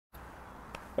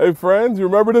Hey friends, you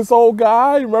remember this old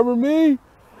guy? You remember me?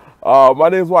 My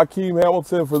name is Joaquim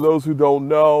Hamilton. For those who don't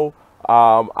know,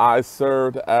 I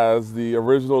served as the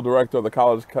original director of the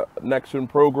College Connection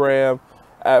program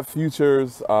at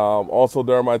Futures. Also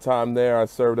during my time there, I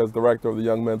served as director of the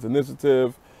Young Men's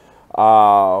Initiative.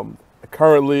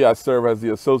 Currently, I serve as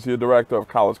the associate director of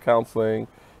college counseling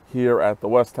here at the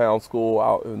Wesstown School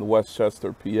out in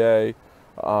Westchester, PA.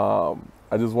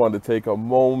 I just wanted to take a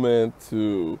moment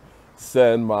to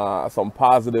send some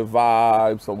positive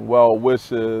vibes, some well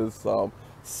wishes, some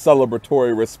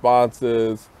celebratory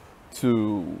responses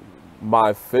to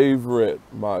my favorite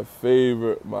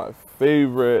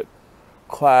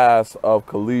class of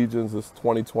collegians, this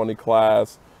 2020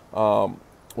 class. One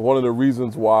of the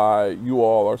reasons why you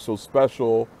all are so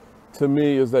special to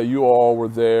me is that you all were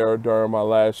there during my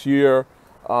last year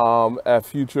at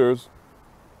Futures,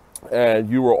 and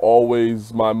you were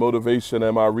always my motivation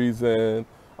and my reason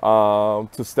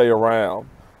to stay around.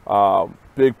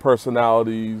 Big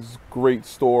personalities, great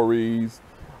stories,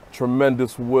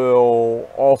 tremendous will,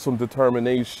 awesome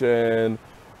determination,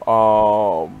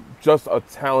 just a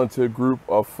talented group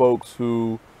of folks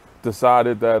who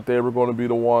decided that they were going to be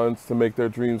the ones to make their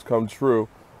dreams come true.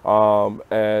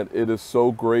 And it is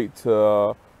so great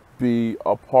to be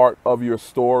a part of your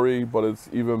story, but it's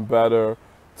even better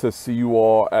to see you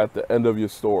all at the end of your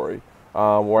story,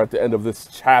 or at the end of this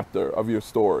chapter of your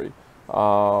story.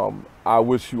 I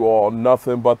wish you all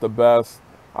nothing but the best.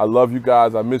 I love you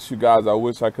guys. I miss you guys. I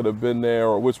wish I could have been there,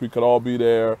 or wish we could all be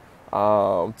there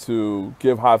to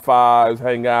give high fives,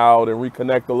 hang out, and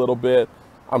reconnect a little bit.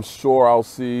 I'm sure I'll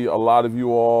see a lot of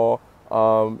you all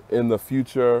in the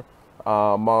future.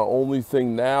 My only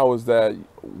thing now is that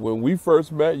when we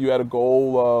first met, you had a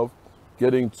goal of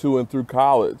getting to and through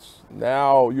college.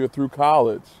 Now you're through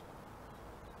college.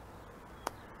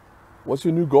 What's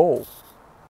your new goal?